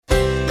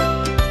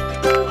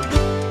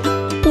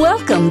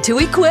Welcome to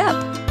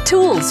Equip,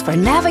 tools for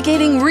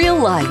navigating real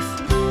life.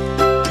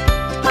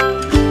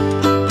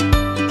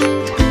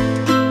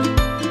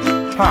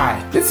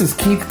 Hi, this is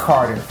Keith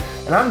Carter,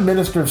 and I'm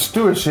Minister of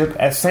Stewardship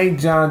at St.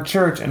 John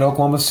Church in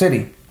Oklahoma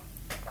City.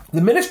 The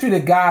ministry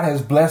that God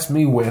has blessed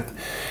me with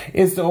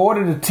is the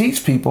order to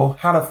teach people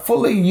how to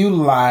fully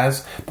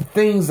utilize the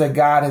things that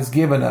God has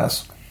given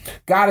us.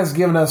 God has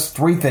given us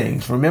three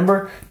things.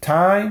 Remember,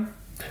 time,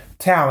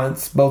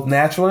 talents, both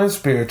natural and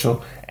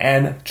spiritual,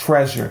 and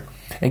treasure.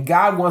 And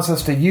God wants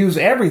us to use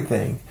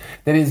everything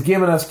that He's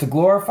given us to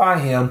glorify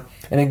Him,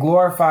 and in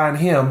glorifying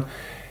Him,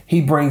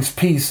 He brings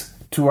peace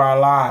to our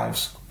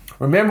lives.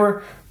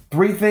 Remember,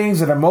 three things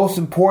that are most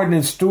important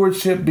in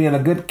stewardship, being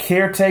a good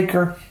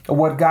caretaker of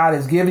what God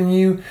has given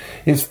you,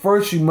 is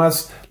first, you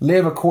must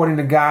live according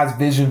to God's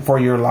vision for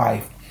your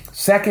life.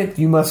 Second,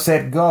 you must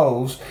set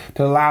goals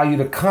to allow you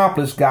to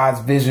accomplish God's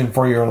vision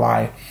for your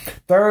life.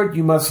 Third,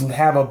 you must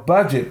have a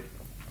budget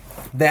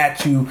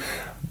that you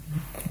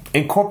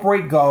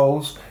incorporate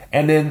goals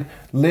and then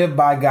live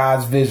by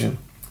God's vision.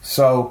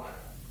 So,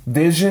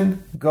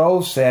 vision,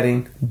 goal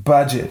setting,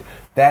 budget.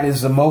 That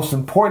is the most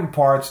important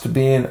parts to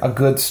being a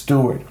good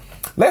steward.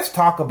 Let's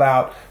talk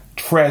about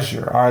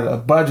treasure, or the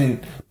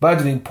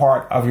budgeting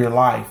part of your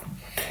life.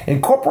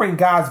 Incorporating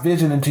God's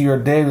vision into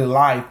your daily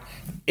life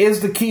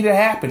is the key to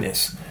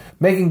happiness.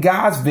 Making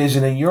God's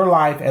vision in your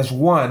life as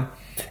one,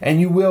 and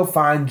you will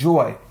find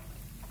joy.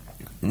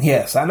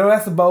 Yes, I know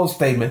that's a bold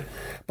statement,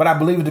 but I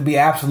believe it to be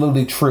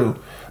absolutely true.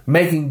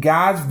 Making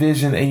God's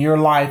vision in your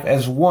life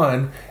as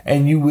one,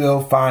 and you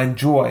will find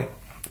joy.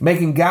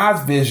 Making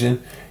God's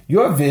vision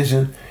your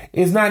vision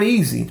is not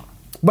easy,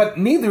 but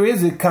neither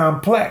is it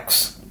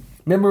complex.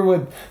 Remember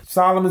what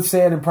Solomon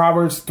said in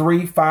Proverbs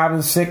 3, 5,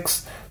 and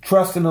 6?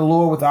 Trust in the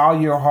Lord with all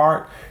your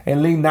heart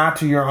and lean not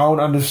to your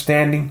own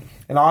understanding.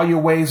 In all your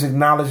ways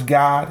acknowledge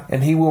God,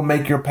 and He will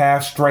make your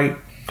path straight.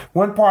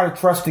 One part of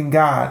trusting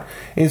God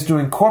is to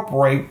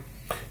incorporate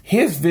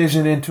His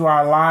vision into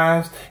our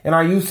lives and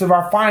our use of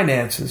our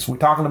finances. We're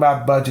talking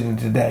about budgeting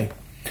today.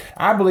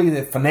 I believe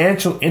that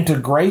financial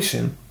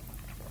integration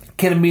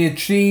can be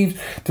achieved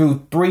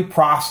through three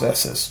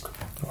processes.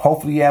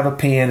 Hopefully you have a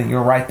pen and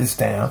you'll write this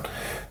down.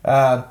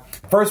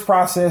 First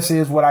process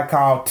is what I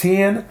call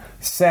 10,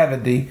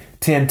 70,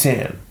 10,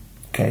 10.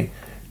 Okay,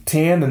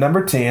 10, the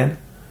number 10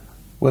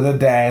 with a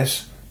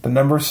dash, the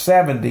number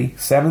 70,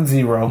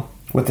 70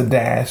 with a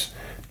dash,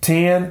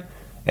 10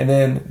 and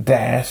then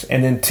dash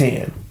and then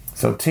 10.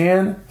 So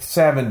 10,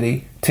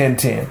 70, 10,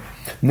 10.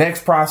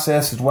 Next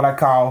process is what I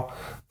call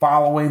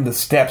following the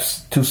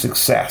steps to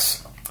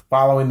success.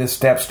 Following the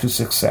steps to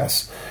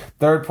success.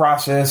 Third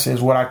process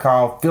is what I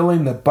call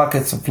filling the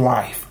buckets of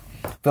life.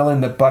 Filling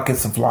the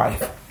buckets of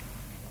life.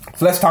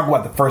 So let's talk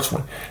about the first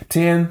one.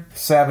 10,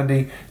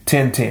 70,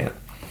 10, 10.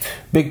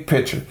 Big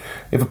picture.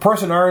 If a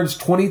person earns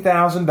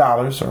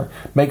 $20,000 or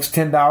makes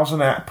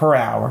 $10 per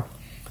hour,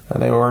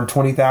 they earn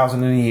 $20,000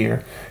 in a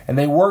year, and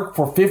they work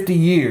for 50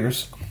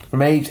 years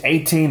from age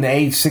 18 to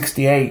age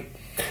 68,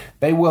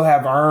 they will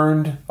have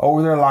earned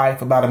over their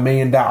life about $1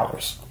 million.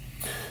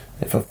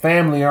 If a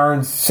family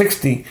earns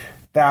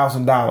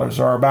 $60,000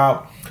 or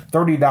about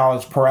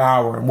 $30 per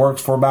hour and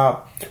works for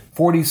about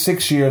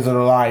 46 years of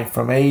their life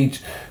from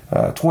age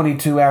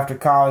 22 after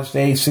college to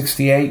age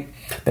 68,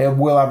 they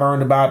will have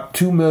earned about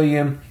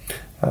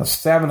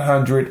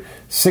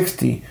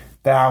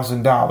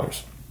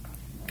 $2,760,000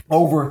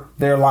 over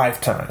their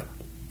lifetime.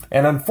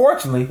 And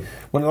unfortunately,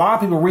 when a lot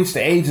of people reach the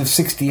age of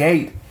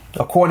 68,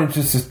 according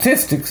to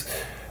statistics,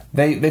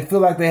 they feel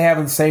like they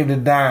haven't saved a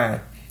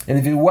dime. And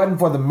if it wasn't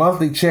for the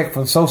monthly check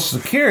from Social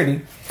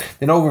Security,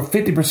 then over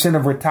 50%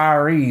 of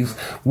retirees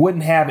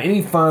wouldn't have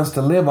any funds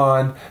to live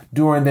on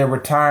during their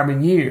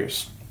retirement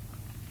years.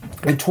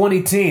 In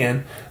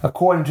 2010,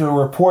 according to a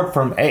report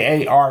from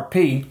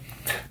AARP,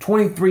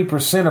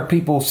 23% of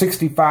people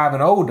 65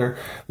 and older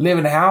live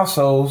in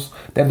households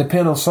that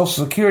depend on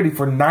Social Security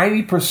for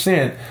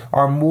 90%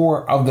 or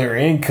more of their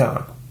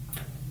income.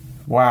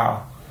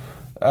 Wow.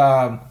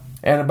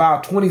 And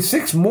about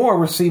 26 more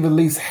receive at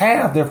least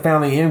half their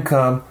family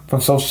income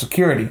from Social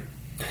Security.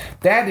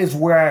 That is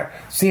where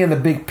seeing the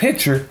big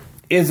picture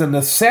is a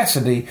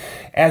necessity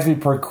as we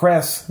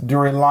progress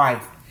during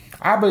life.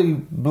 I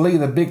believe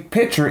the big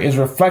picture is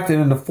reflected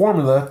in the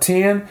formula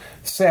 10,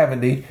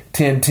 70,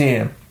 10,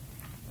 10.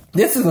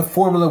 This is a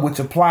formula which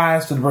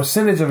applies to the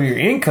percentage of your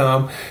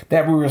income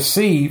that we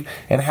receive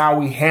and how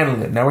we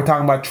handle it. Now we're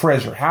talking about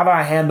treasure. How do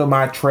I handle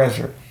my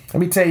treasure? Let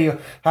me tell you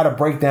how to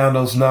break down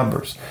those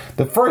numbers.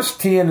 The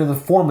first 10 in the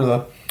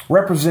formula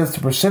represents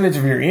the percentage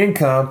of your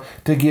income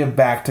to give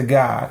back to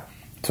God.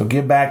 So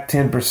give back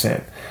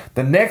 10%.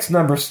 The next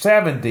number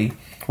 70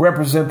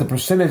 represents the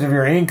percentage of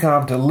your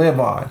income to live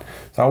on.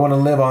 So I want to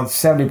live on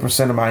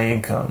 70% of my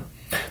income.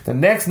 The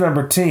next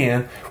number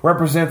 10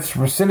 represents the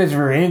percentage of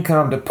your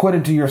income to put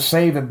into your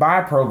save and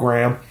buy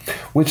program,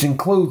 which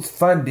includes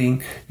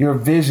funding your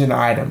vision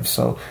items.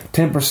 So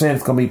 10%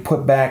 is going to be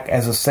put back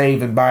as a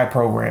save and buy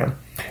program.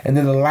 And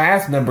then the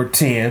last number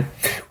 10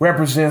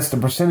 represents the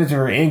percentage of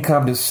your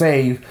income to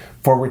save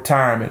for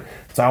retirement.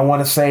 So I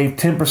want to save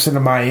 10%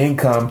 of my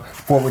income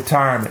for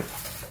retirement.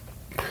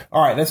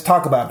 All right, let's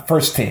talk about the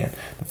first 10.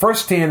 The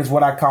first 10 is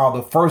what I call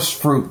the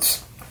first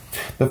fruits.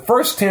 The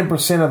first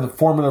 10% of the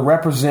formula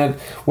represent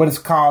what is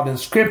called in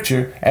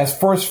Scripture as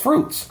first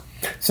fruits.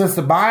 Since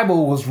the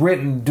Bible was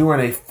written during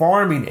a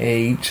farming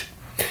age,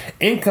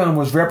 income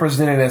was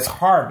represented as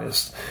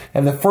harvest,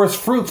 and the first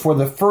fruits were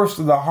the first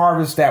of the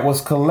harvest that was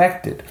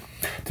collected.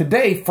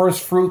 Today,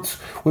 first fruits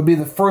would be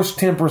the first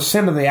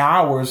 10% of the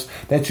hours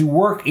that you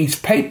work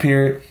each pay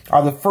period,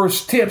 or the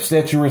first tips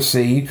that you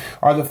receive,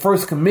 or the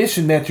first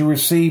commission that you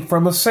receive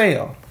from a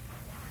sale.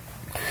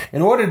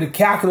 In order to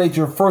calculate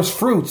your first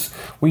fruits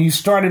when you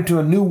start into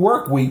a new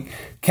work week,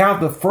 count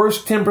the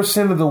first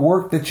 10% of the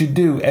work that you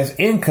do as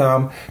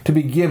income to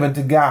be given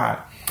to God.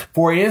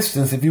 For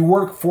instance, if you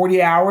work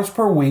 40 hours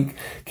per week,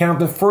 count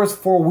the first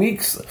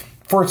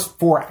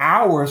 4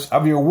 hours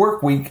of your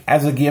work week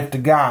as a gift to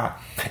God.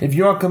 If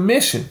you're on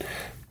commission,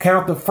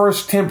 count the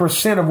first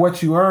 10% of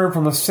what you earn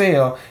from a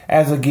sale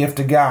as a gift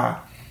to God.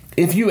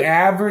 If you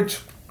average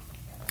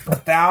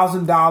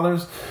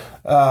 $1,000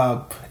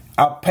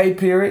 a pay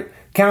period,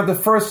 count the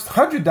first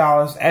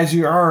 $100 as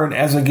you earn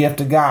as a gift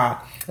to God.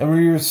 And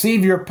when you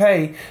receive your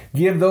pay,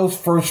 give those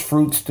first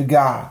fruits to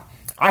God.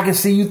 I can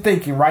see you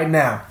thinking right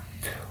now,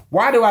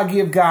 why do I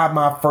give God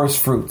my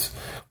first fruits?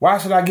 Why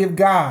should I give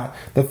God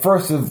the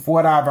first of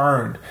what I've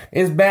earned?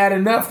 It's bad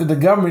enough that the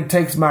government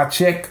takes my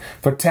check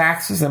for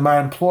taxes and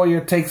my employer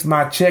takes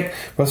my check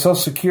for Social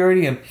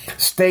Security and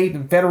state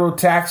and federal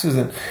taxes.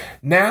 And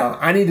now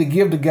I need to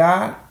give to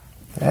God?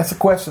 That's a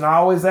question I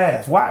always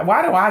ask. Why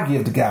do I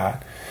give to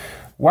God?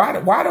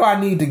 Why do I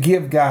need to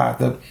give God?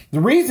 The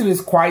reason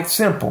is quite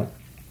simple.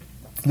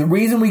 The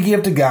reason we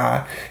give to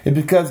God is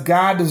because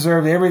God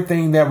deserves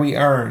everything that we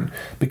earn.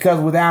 Because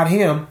without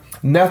Him,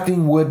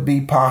 nothing would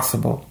be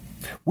possible.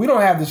 We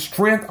don't have the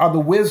strength or the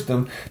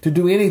wisdom to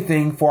do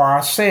anything for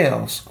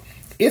ourselves.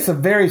 It's a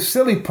very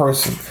silly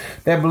person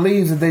that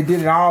believes that they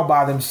did it all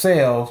by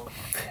themselves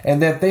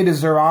and that they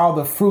deserve all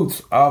the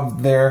fruits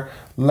of their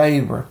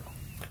labor.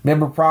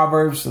 Remember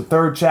Proverbs, the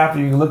 3rd chapter,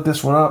 you can look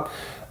this one up,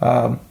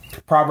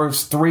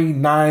 Proverbs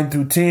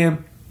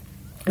 3:9-10.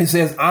 It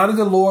says, honor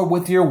the Lord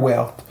with your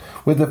wealth,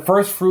 with the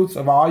first fruits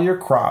of all your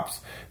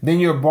crops. Then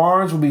your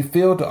barns will be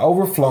filled to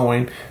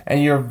overflowing,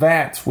 and your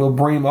vats will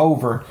brim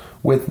over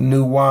with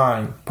new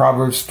wine.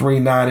 Proverbs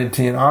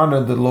 3:9-10.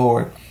 Honor the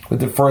Lord with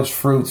the first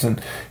fruits,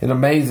 and it's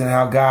amazing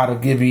how God will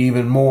give you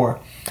even more.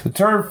 The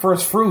term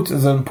first fruits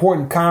is an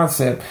important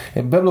concept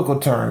in biblical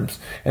terms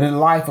and in the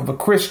life of a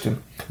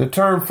Christian. The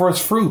term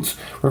first fruits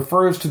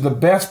refers to the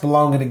best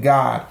belonging to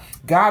God.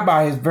 God,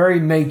 by His very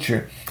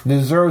nature,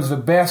 deserves the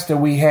best that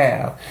we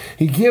have.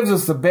 He gives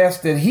us the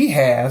best that He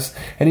has,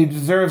 and He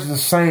deserves the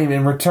same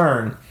in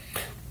return.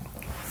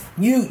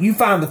 You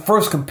find the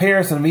first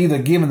comparison of either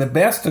giving the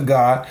best to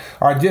God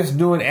or just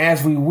doing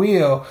as we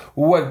will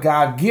with what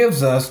God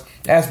gives us,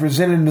 as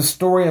presented in the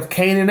story of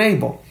Cain and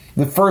Abel,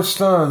 the first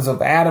sons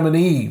of Adam and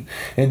Eve,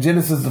 in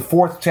Genesis, the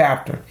 4th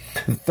chapter,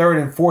 the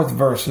 3rd and 4th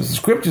verses. The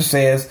scripture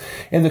says,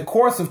 in the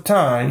course of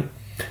time,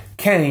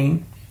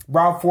 Cain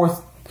brought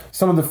forth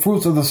some of the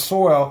fruits of the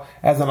soil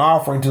as an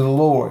offering to the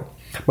Lord.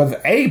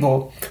 But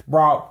Abel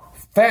brought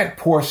fat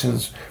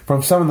portions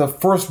from some of the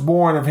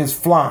firstborn of his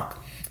flock.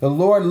 The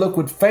Lord looked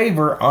with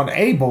favor on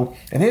Abel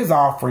and his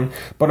offering,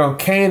 but on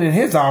Cain and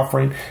his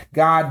offering,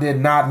 God did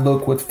not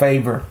look with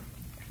favor.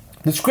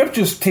 The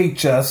scriptures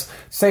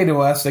say to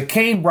us that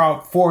Cain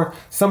brought forth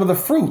some of the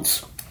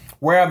fruits,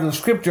 whereas the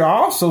scripture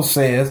also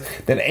says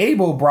that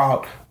Abel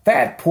brought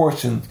fat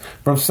portions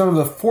from some of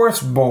the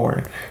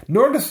firstborn.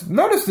 Notice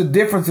the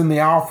difference in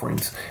the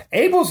offerings.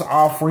 Abel's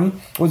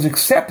offering was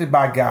accepted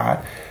by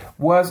God,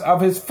 was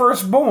of his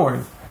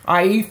firstborn,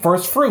 i.e.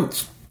 first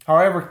fruits.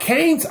 However,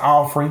 Cain's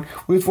offering,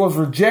 which was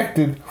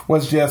rejected,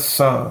 was just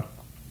some.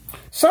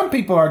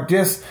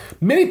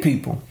 Many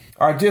people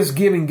are just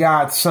giving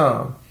God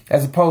some,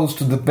 as opposed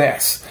to the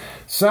best.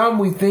 Some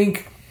we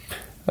think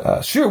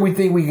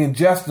we can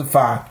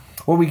justify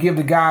what we give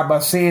to God by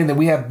saying that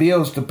we have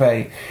bills to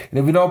pay. And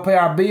if we don't pay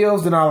our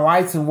bills, then our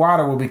lights and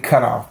water will be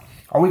cut off.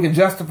 Or we can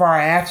justify our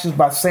actions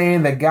by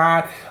saying that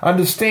God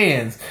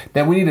understands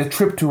that we need a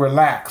trip to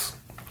relax.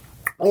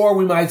 Or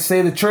we might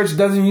say the church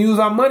doesn't use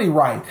our money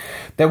right,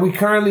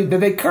 that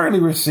they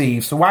currently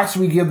receive. So why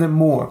should we give them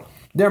more?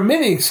 There are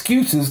many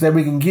excuses that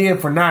we can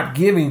give for not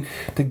giving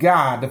to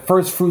God the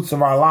first fruits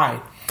of our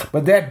life.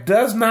 But that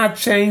does not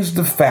change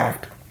the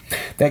fact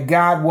that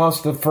God wants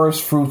the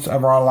first fruits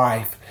of our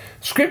life.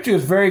 Scripture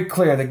is very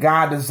clear that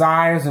God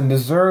desires and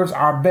deserves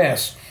our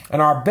best,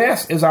 and our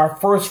best is our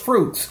first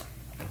fruits.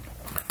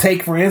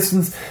 Take, for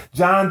instance,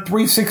 John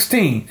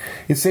 3:16.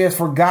 It says,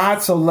 for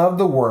God so loved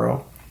the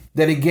world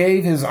that He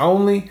gave His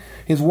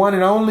one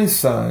and only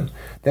Son,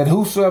 that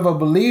whosoever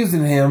believes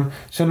in Him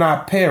shall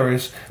not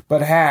perish,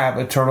 but have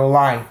eternal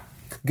life.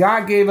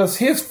 God gave us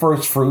His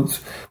first fruits,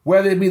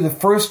 whether it be the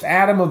first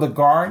Adam of the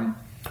garden,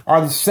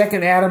 or the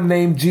second Adam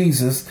named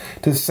Jesus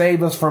to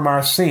save us from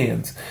our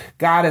sins.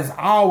 God has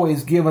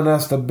always given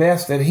us the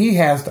best that He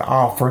has to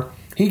offer.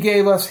 He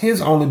gave us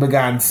His only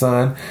begotten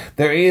Son.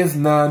 There is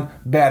none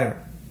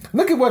better.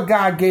 Look at what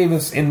God gave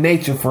us in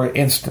nature, for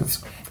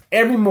instance.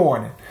 Every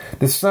morning,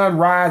 the sun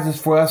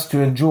rises for us to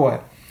enjoy.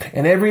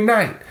 And every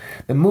night,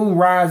 the moon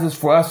rises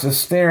for us to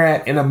stare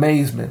at in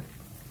amazement.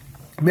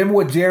 Remember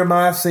what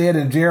Jeremiah said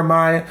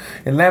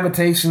in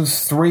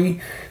Lamentations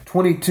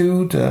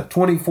 3:22 to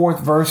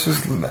 24th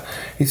verses?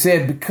 He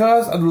said,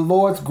 because of the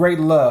Lord's great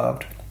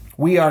love,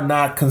 we are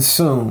not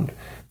consumed,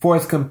 for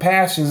His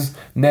compassions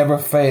never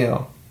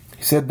fail.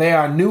 He said, they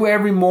are new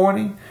every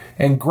morning,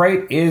 and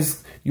great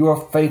is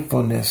your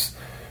faithfulness.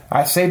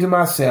 I say to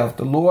myself,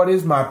 the Lord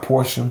is my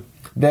portion,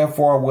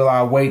 therefore will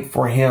I wait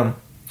for Him.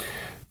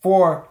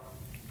 From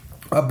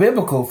a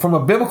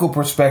biblical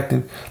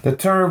perspective, the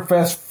term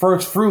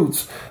first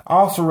fruits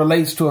also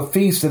relates to a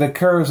feast that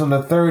occurs on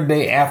the third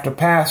day after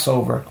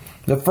Passover.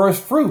 The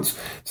first fruits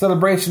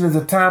celebration is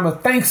a time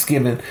of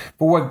thanksgiving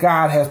for what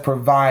God has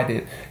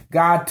provided.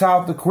 God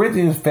taught the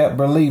Corinthian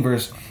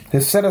believers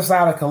to set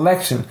aside a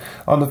collection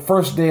on the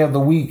first day of the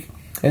week.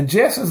 And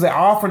just as the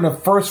offering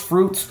of first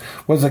fruits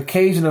was an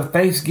occasion of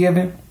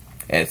thanksgiving,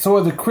 and so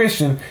as a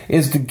Christian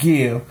is to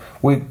give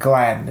with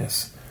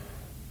gladness.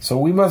 So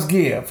we must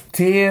give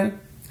 10,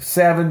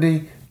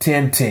 70,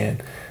 10,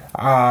 10.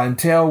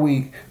 Until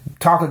we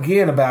talk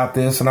again about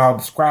this, and I'll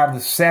describe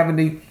the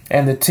 70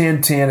 and the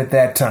 10, 10 at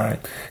that time.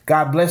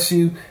 God bless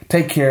you.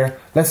 Take care.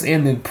 Let's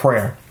end in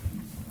prayer.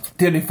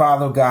 Dearly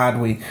Father God,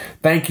 we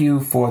thank you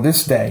for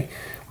this day.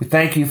 We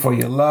thank you for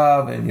your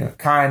love and your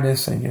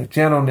kindness and your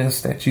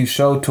gentleness that you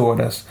show toward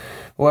us.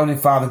 Oh,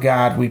 Heavenly Father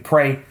God, we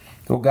pray,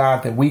 oh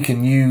God, that we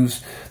can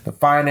use the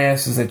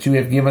finances that you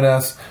have given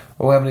us.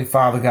 Oh, Heavenly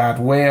Father God,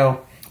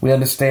 well, we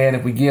understand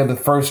if we give the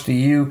first to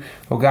you,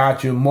 oh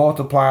God, you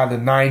multiply the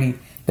 90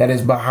 that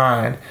is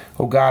behind.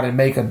 Oh God, and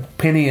make a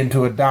penny into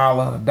 $1,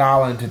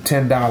 $1 into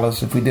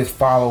 $10 if we just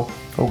follow,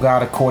 oh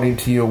God, according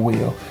to your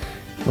will.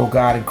 Oh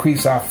God,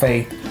 increase our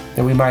faith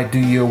that we might do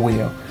your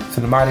will. So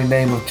in the mighty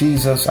name of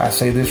Jesus, I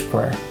say this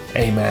prayer.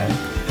 Amen.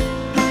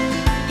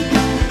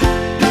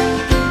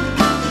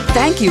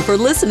 Thank you for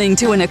listening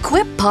to an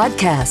Equip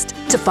podcast.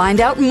 To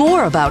find out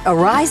more about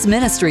Arise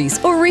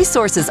Ministries or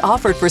resources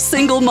offered for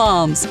single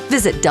moms,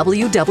 visit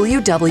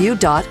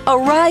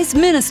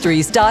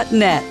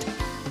www.ariseministries.net.